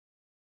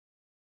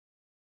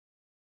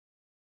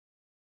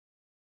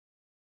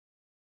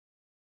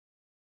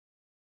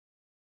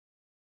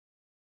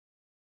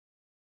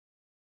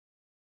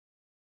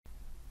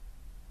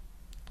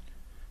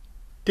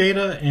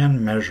Data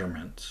and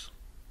measurements.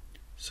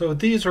 So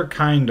these are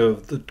kind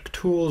of the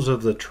tools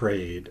of the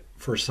trade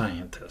for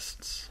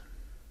scientists.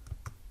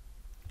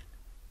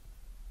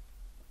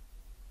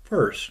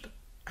 First,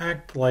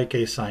 act like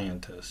a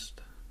scientist.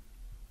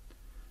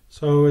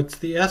 So it's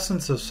the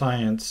essence of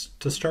science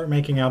to start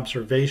making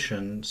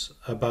observations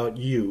about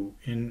you,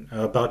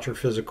 about your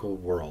physical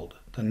world,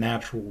 the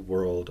natural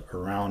world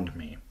around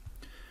me.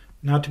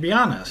 Now, to be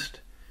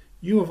honest,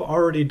 you have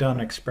already done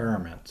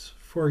experiments.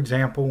 For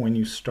example, when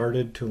you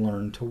started to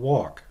learn to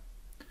walk.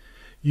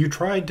 You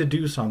tried to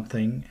do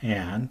something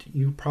and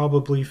you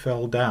probably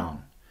fell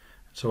down.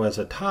 So as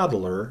a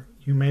toddler,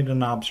 you made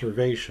an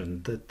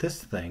observation that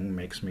this thing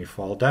makes me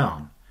fall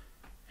down.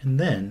 And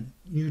then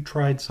you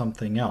tried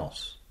something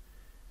else.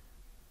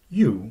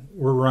 You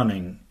were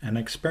running an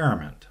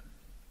experiment.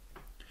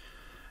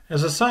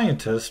 As a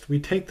scientist, we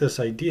take this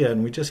idea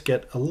and we just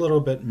get a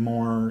little bit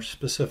more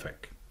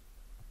specific.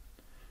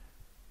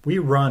 We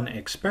run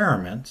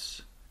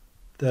experiments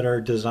that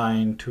are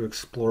designed to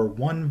explore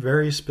one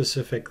very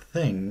specific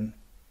thing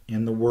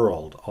in the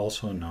world,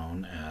 also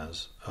known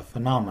as a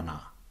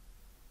phenomena.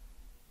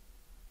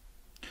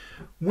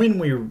 When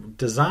we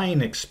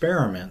design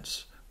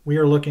experiments, we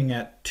are looking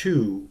at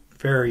two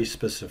very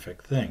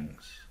specific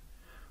things.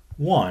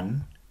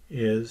 One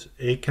is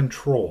a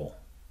control,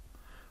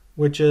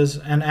 which is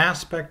an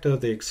aspect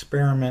of the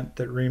experiment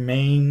that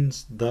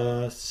remains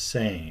the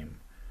same.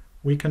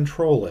 We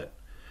control it,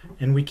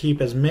 and we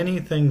keep as many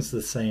things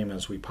the same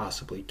as we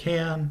possibly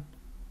can,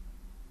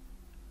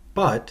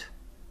 but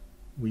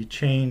we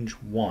change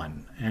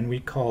one, and we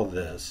call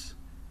this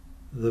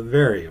the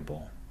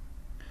variable.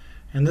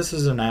 And this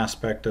is an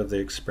aspect of the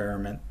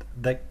experiment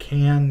that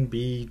can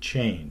be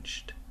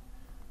changed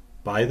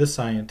by the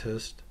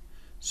scientist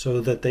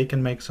so that they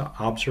can make some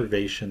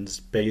observations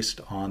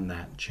based on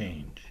that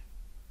change.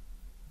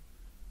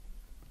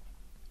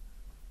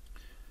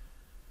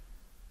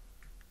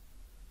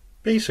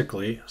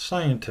 Basically,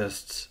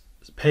 scientists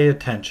pay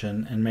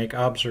attention and make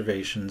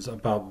observations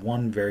about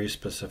one very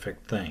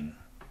specific thing,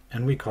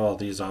 and we call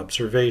these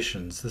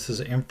observations. This is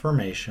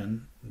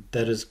information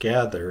that is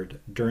gathered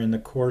during the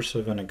course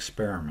of an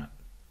experiment.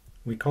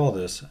 We call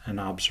this an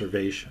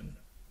observation,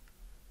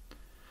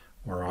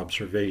 or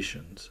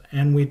observations,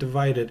 and we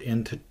divide it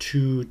into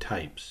two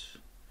types.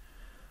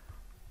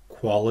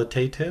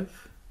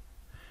 Qualitative,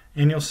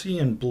 and you'll see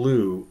in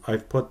blue,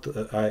 I've put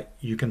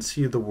you can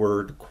see the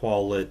word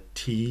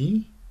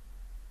quality.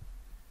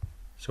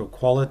 So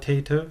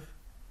qualitative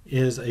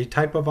is a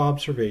type of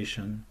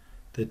observation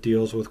that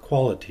deals with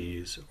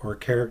qualities or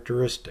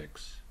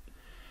characteristics.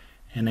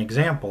 An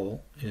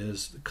example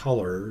is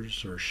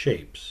colors or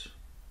shapes.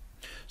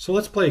 So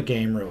let's play a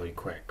game really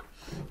quick.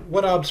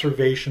 What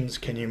observations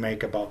can you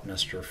make about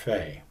Mr.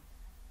 Fay?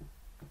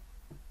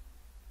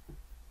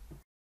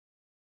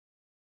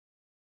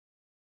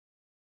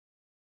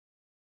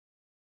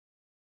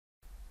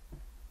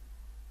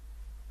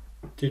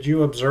 Did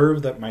you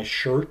observe that my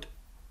shirt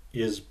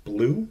is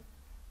blue?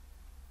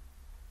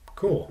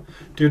 Cool.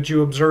 Did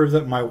you observe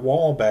that my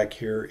wall back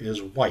here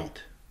is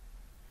white?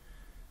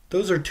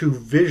 Those are two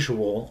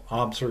visual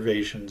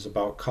observations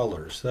about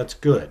colors. That's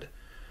good.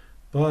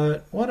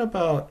 But what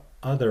about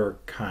other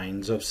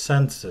kinds of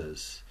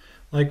senses?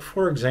 Like,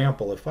 for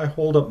example, if I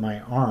hold up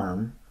my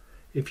arm,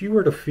 if you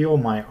were to feel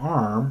my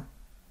arm,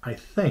 I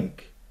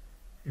think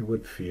it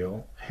would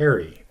feel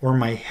hairy, or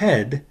my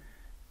head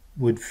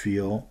would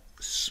feel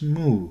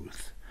smooth.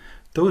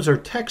 Those are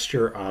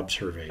texture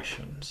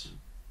observations.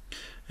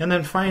 And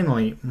then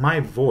finally, my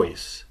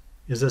voice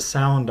is a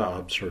sound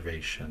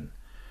observation.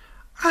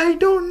 I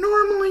don't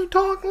normally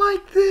talk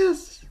like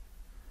this.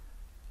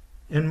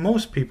 And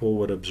most people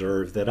would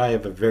observe that I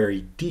have a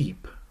very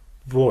deep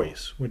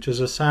voice, which is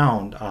a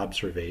sound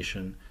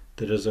observation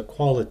that is a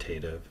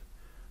qualitative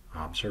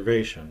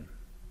observation.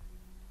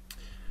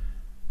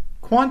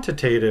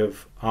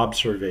 Quantitative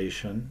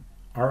observation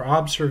are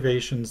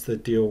observations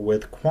that deal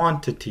with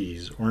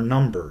quantities or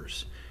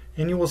numbers,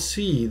 and you will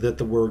see that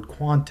the word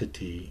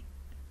quantity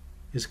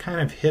is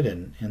kind of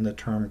hidden in the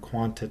term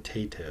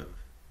quantitative.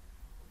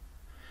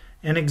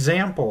 An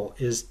example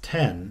is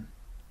 10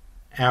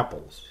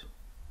 apples,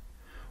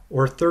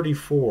 or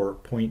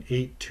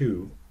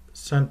 34.82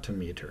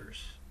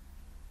 centimeters.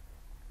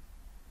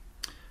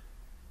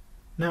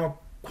 Now,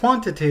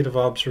 quantitative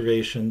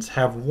observations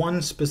have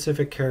one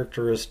specific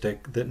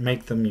characteristic that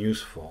make them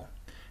useful,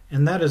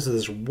 and that is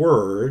this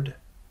word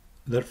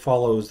that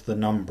follows the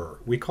number.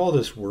 We call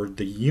this word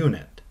the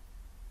unit.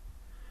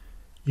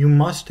 You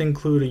must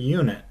include a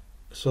unit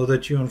so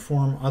that you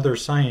inform other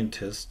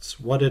scientists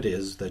what it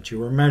is that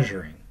you are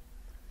measuring.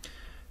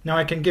 Now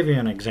I can give you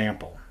an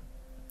example.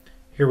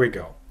 Here we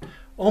go.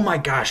 Oh my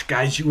gosh,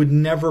 guys, you would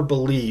never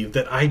believe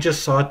that I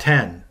just saw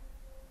 10.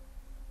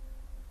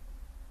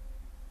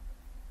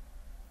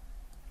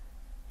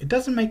 It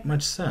doesn't make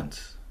much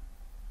sense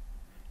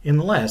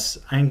unless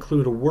I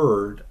include a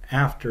word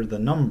after the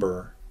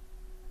number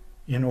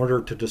in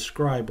order to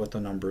describe what the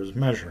number is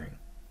measuring.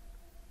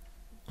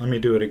 Let me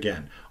do it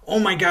again. Oh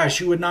my gosh,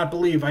 you would not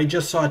believe I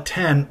just saw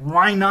 10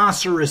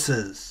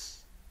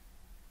 rhinoceroses.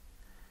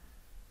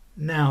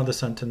 Now the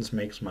sentence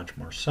makes much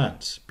more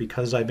sense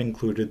because I've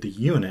included the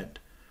unit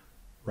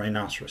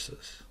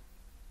rhinoceroses.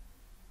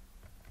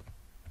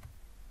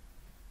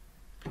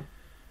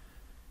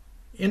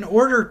 In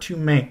order to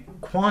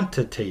make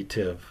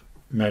quantitative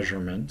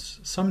measurements,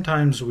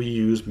 sometimes we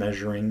use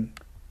measuring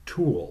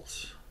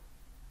tools.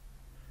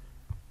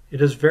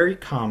 It is very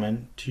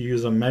common to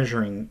use a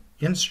measuring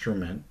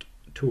instrument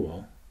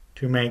tool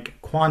to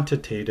make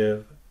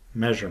quantitative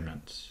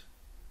measurements.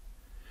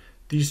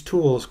 These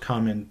tools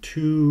come in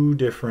two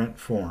different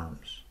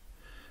forms.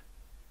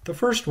 The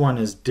first one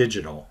is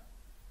digital,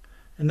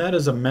 and that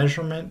is a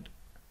measurement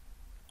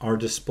are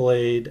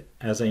displayed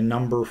as a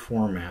number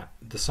format.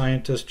 The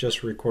scientist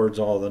just records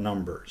all the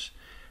numbers.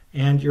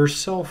 And your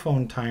cell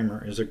phone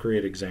timer is a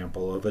great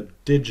example of a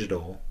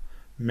digital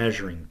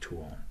measuring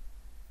tool.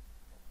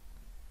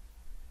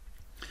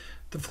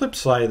 The flip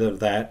side of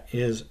that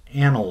is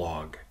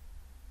analog.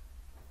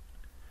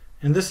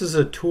 And this is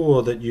a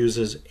tool that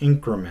uses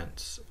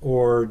increments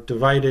or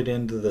divided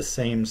into the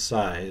same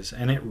size,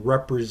 and it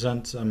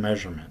represents a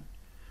measurement.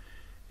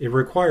 It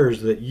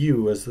requires that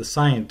you, as the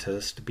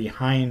scientist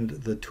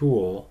behind the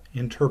tool,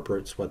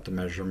 interprets what the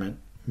measurement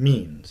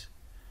means.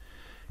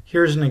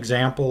 Here's an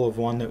example of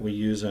one that we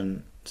use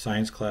in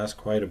science class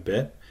quite a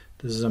bit.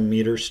 This is a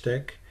meter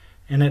stick,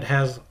 and it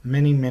has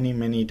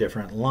many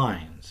different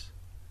lines.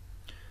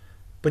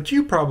 But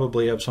you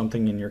probably have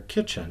something in your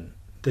kitchen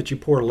that you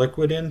pour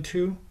liquid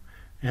into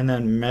and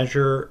then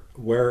measure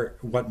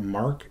what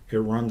mark it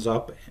runs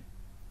up.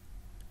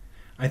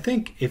 I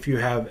think if you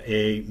have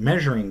a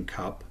measuring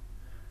cup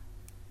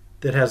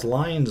that has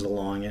lines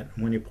along it,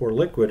 when you pour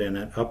liquid in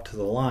it up to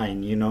the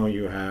line, you know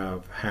you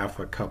have half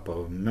a cup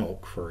of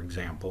milk, for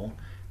example.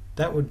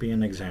 That would be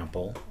an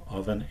example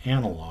of an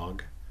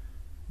analog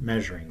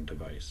measuring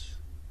device.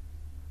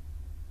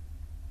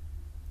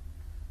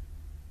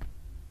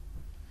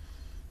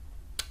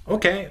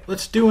 Okay,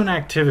 let's do an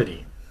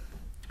activity.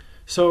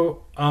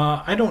 So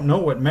I don't know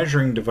what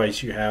measuring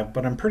device you have,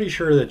 but I'm pretty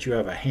sure that you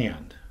have a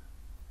hand.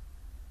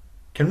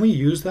 Can we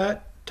use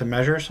that to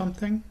measure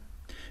something?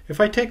 If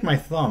I take my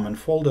thumb and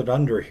fold it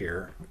under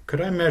here, could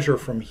I measure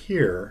from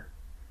here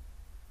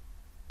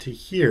to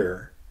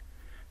here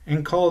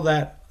and call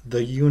that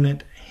the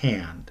unit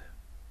hand?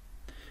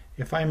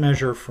 If I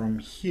measure from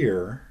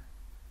here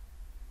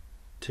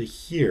to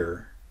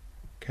here,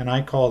 can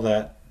I call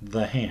that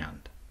the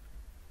hand?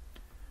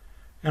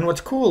 And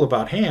what's cool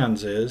about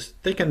hands is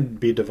they can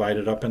be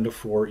divided up into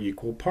 4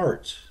 equal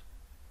parts.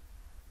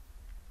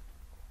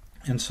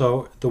 And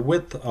so the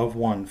width of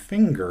one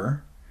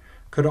finger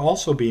could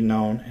also be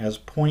known as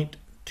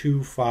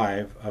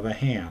 0.25 of a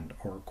hand,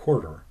 or a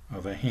quarter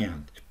of a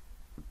hand.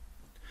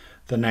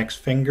 The next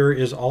finger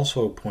is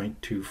also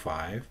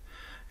 0.25,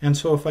 and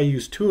so if I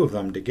use 2 of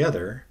them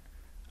together,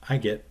 I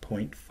get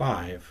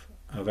 0.5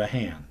 of a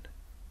hand.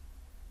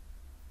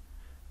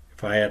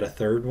 If I add a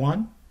third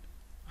one,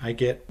 I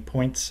get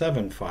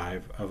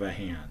 0.75 of a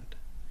hand,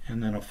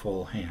 and then a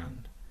full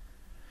hand.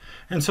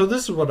 And so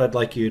this is what I'd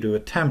like you to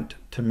attempt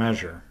to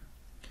measure.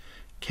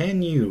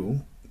 Can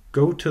you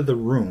go to the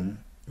room,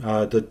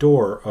 the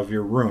door of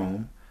your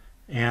room,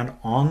 and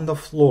on the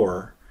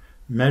floor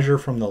measure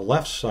from the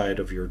left side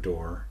of your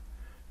door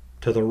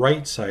to the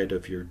right side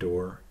of your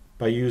door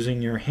by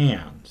using your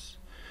hands?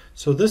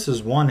 So this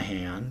is one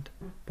hand,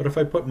 but if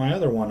I put my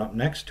other one up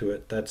next to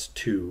it, that's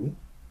 2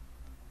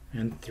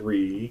 and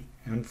 3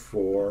 and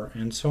 4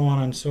 and so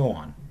on and so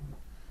on.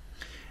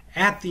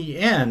 At the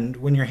end,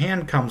 when your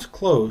hand comes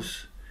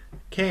close,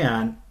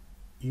 can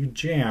you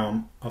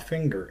jam a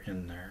finger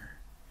in there?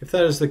 If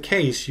that is the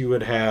case, you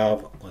would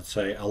have, let's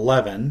say,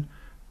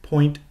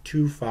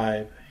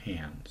 11.25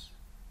 hands.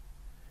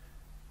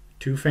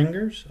 2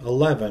 fingers,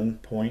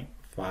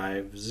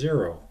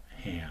 11.50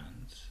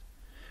 hands.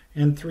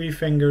 And 3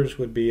 fingers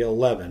would be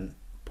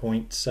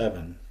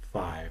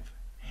 11.75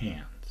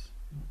 hands.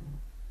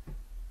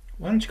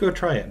 Why don't you go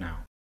try it now?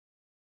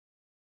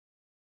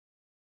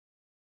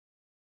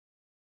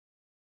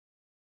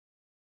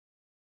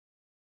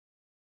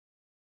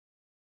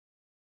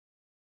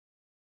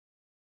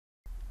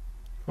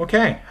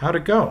 Okay, how'd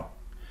it go?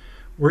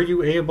 Were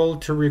you able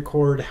to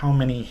record how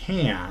many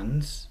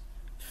hands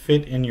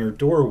fit in your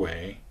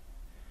doorway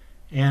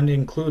and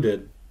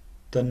included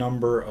the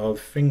number of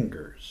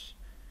fingers?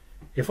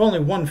 If only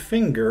one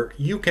finger,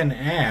 you can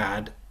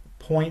add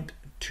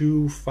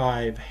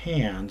 0.25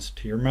 hands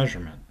to your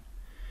measurement.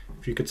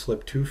 If you could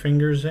slip 2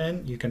 fingers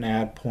in, you can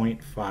add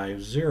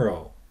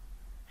 0.50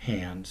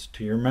 hands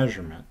to your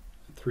measurement.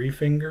 3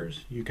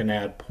 fingers, you can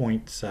add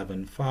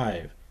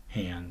 0.75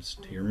 hands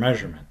to your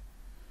measurement.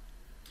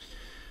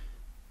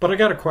 But I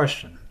got a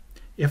question.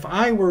 If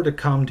I were to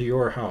come to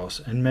your house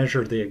and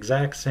measure the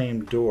exact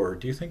same door,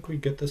 do you think we'd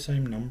get the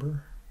same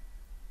number?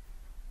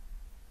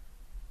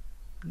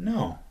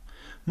 No.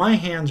 My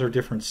hands are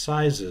different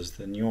sizes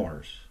than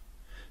yours,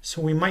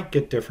 so we might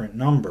get different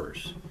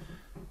numbers.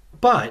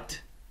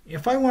 But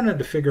If I wanted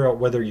to figure out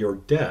whether your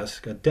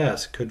desk, a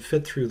desk, could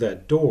fit through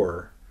that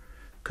door,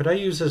 could I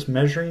use this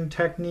measuring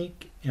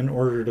technique in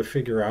order to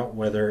figure out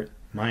whether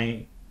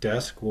my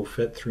desk will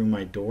fit through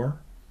my door?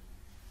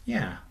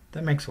 Yeah,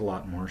 that makes a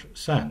lot more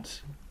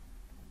sense.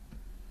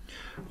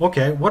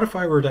 Okay, what if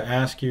I were to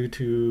ask you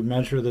to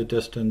measure the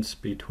distance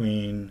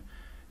between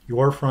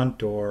your front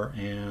door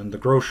and the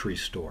grocery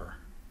store?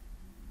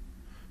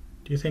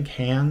 Do you think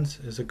hands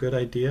is a good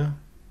idea?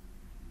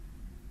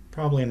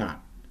 Probably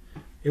not.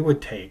 It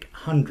would take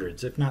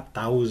hundreds, if not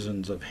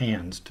thousands, of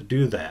hands to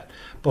do that.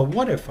 But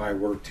what if I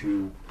were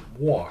to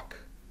walk?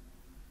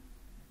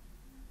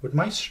 Would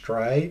my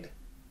stride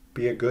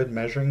be a good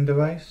measuring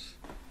device?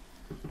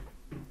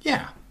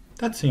 Yeah,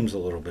 that seems a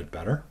little bit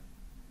better.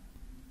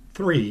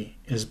 3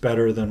 is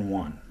better than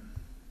 1.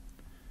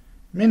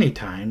 Many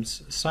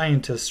times,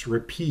 scientists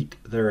repeat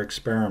their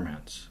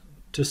experiments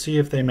to see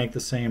if they make the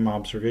same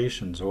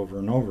observations over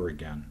and over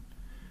again.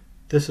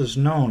 This is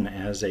known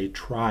as a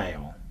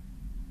trial.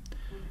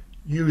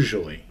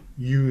 Usually,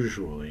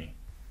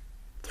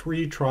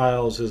 3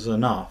 trials is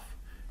enough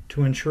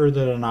to ensure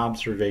that an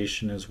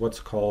observation is what's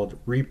called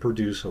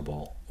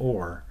reproducible,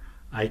 or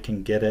I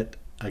can get it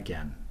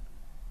again.